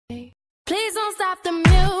Please don't stop the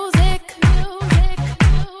music.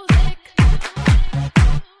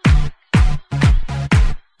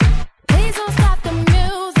 Please don't stop the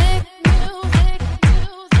music.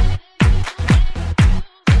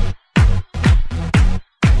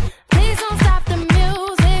 Please don't stop the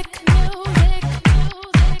music.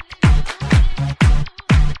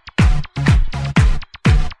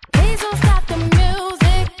 Please don't stop the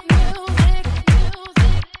music.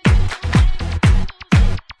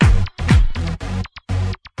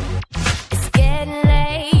 It's getting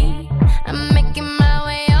late. I'm making my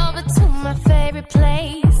way over to my favorite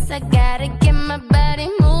place. I gotta get my body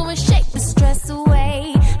moving, shake the stress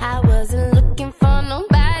away. I wasn't looking for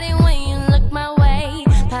nobody when you look my way.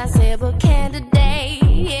 Possible candidate,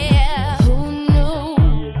 yeah. Who knew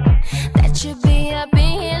that you'd be up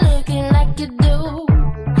in here looking like you do?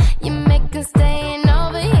 You make us staying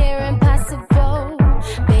over here impossible.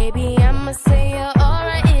 Baby, I'ma say your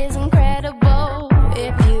aura is incredible.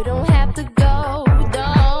 If you don't have to go,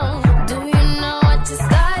 don't. Do you know what you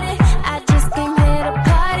started? I just came here to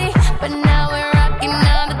party, but now we're rocking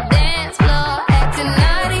on the dance floor, acting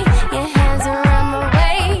naughty. Your hands around my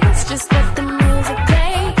waist, just let the music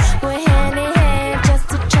play. We're hand in hand, just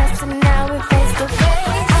to trust, and now we're face to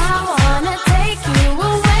face. I wanna take you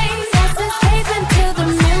away, let's escape into the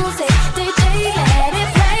music. DJ, let it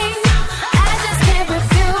play. I just can't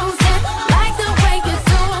refuse it, like the way you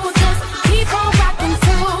do. Just keep on rocking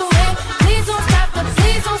to it. Please don't stop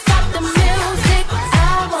the music.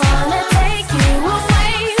 I wanna take you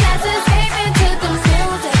away, let's escape into the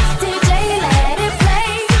music. DJ, let it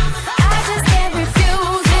play. I just can't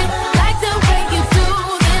refuse it, like the way you do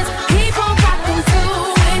this. Keep on rocking to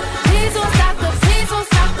it. Please don't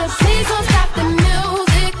stop the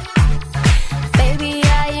music. Baby,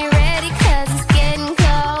 are you ready? 'Cause it's getting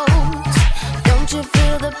close. Don't you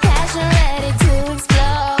feel the passion ready to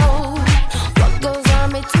explode? What goes on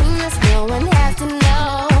between us, no one has to know.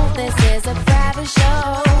 This is a private show.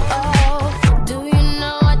 Oh, do you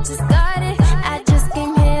know what you started? I just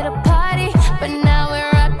came here to party, but now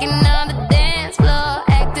we're rocking on the dance floor,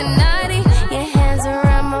 acting naughty. Your hands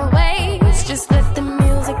around my waist, just let the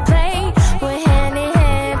music play. We're hand in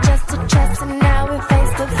hand, just to trust, and now we're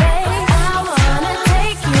face to face. I wanna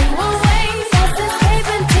take you away, let's escape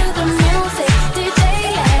into the music. DJ,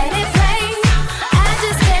 let it play. I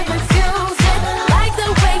just can't refuse it, like the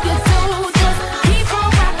way you do. Just keep on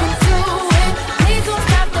rocking to it. Please don't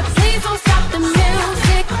stop the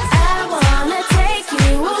music. I wanna take you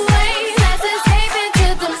away, let's escape into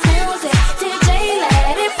the music. DJ,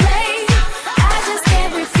 let it play. I just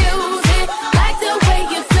can't refuse it, like the way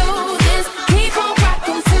you do this. Keep on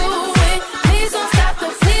rocking to it. Please don't stop the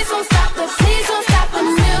music. Please don't stop the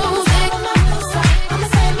music.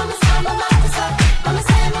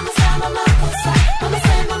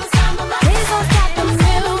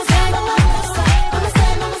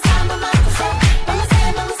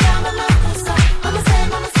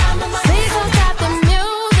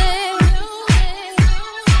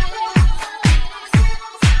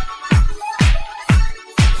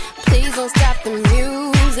 Please don't stop the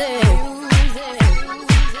music.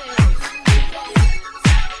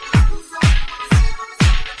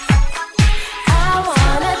 I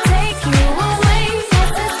wanna take you away,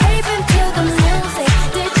 let's escape into the music.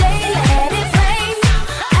 DJ, let it play.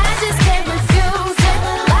 I just can't refuse it,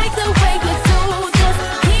 like the way you do. Just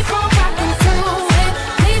keep on rocking to it.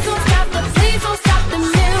 Please don't stop the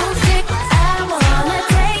music. I wanna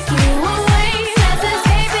take you away, let's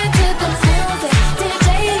escape into the music. DJ,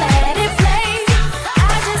 let it play.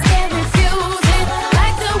 I just can't refuse it,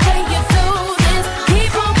 like the way you do this.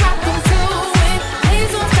 Keep on rocking to it. Please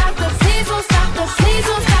don't stop the music. Please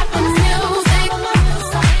don't stop the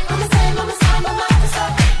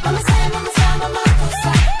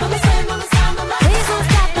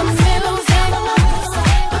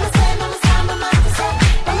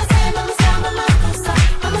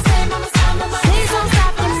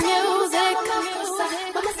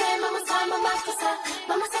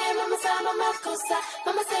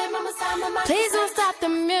music. Please don't stop the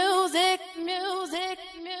music.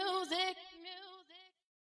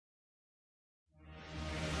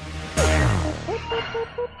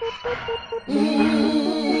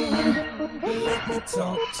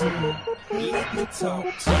 Let me talk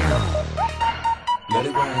to you. Let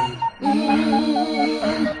it rain.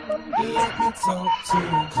 Let me talk to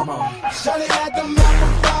you. Come on. Shawty had the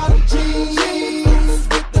apple bottom jeans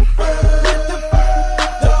with the fur.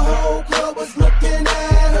 The whole club was looking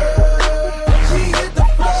at her. She hit the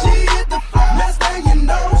floor. Next thing you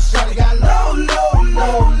know, shawty got low.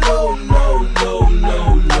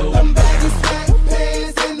 Them baggy slack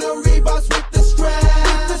pants and the Reeboks with the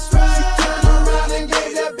straps.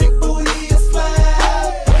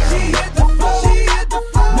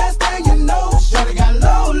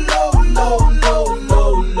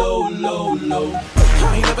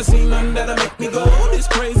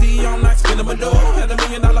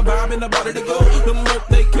 the body to go. Them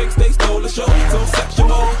birthday cakes, they stole the show. So sexual,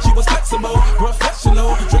 she was flexible,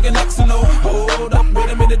 professional, drinking Xanol. Hold up, wait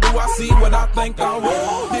a minute, do I see what I think I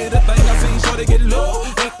will? Did a thing I seen, sure to get low.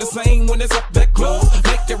 Ain't the same when it's up that close.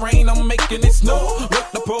 Make it rain, I'm making it snow.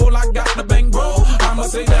 With the pole, I got the bang roll. I'ma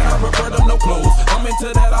say that I prefer them no clothes. I'm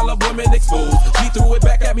into that, I love women exposed. She threw it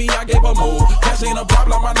back at me, I gave her more. Cash ain't a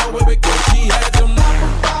problem, I know where it goes. She had them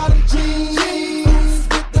bottom jeans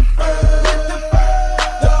with the fur.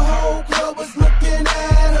 The whole club was looking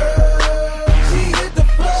at her. She hit the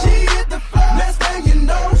floor. Next thing you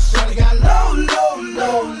know, shawty got low.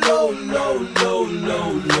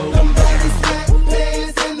 Them baggy slack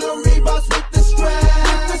pants and the Reeboks with the strap.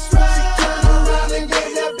 She turned around and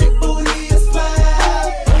gave that big booty a slap.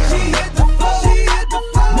 She hit the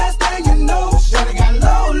floor. Next thing you know, shawty got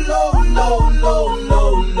low.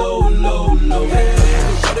 Hey,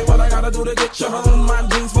 shawty, what I gotta do to get you home? My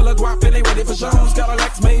jeans full of guap and they ready for shows. Got a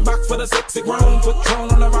Lex Maybach for the sexy grown.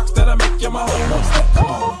 Patron on the rocks that'll make you moan. 1 step, come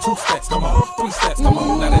on, 2 steps, come on, 3 steps, come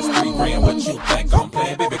on. Now that's 3 grand. What you think I'm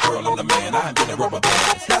playing? Baby girl, I'm the man. I ain't been a rubber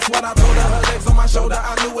band. That's what I told her. Her legs on my shoulder.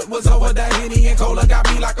 I knew it was over. That Henny and Cola got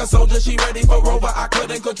me like a soldier. She ready for Rover. I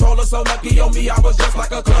couldn't control her. So lucky on me, I was just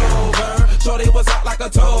like a clover. Shorty was hot like a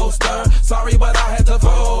toaster. Sorry, but I had to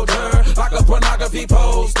fold her like a pornography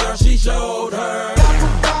poster. She showed her.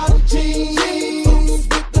 Jeans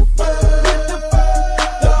with the fur.